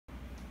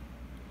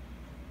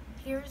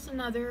Here's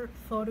another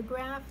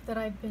photograph that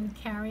I've been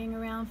carrying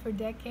around for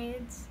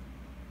decades.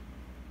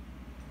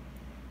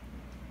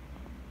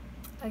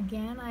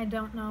 Again, I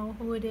don't know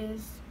who it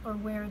is or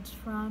where it's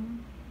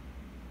from.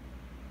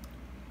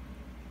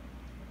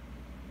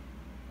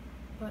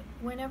 But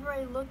whenever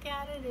I look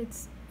at it,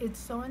 it's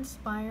so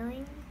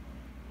inspiring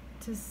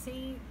to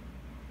see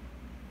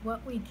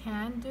what we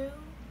can do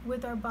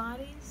with our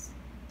bodies,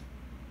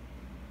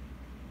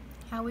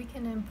 how we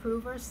can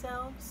improve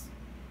ourselves.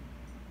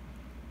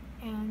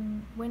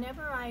 And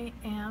whenever I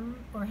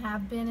am or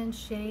have been in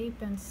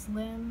shape and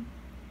slim,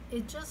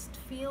 it just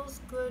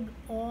feels good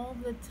all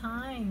the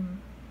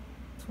time,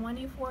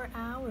 24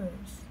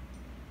 hours.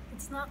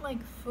 It's not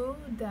like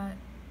food that,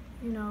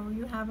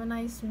 you have a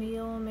nice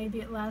meal,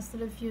 maybe it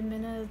lasted a few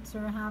minutes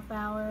or a half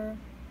hour,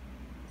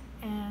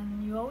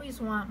 and you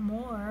always want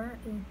more.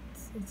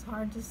 It's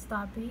hard to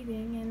stop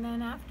eating, and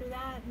then after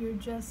that,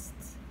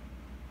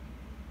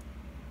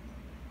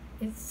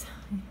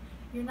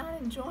 you're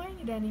not enjoying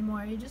it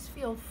anymore. You just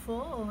feel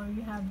full, or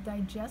you have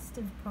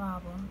digestive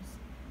problems.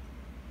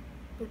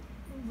 But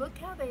look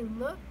how they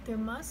look, their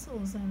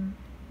muscles, and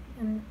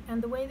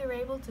the way they're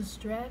able to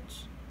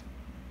stretch,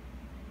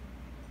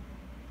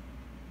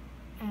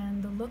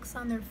 and the looks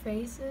on their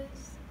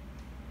faces.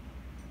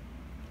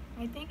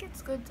 I think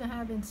it's good to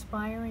have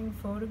inspiring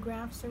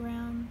photographs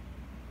around,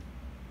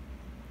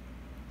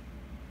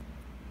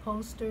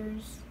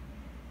 posters,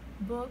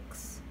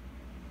 books,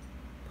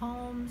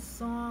 poems,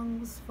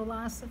 songs,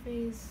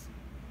 philosophies.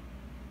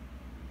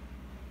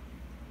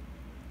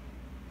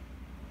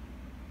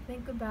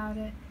 Think about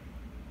it.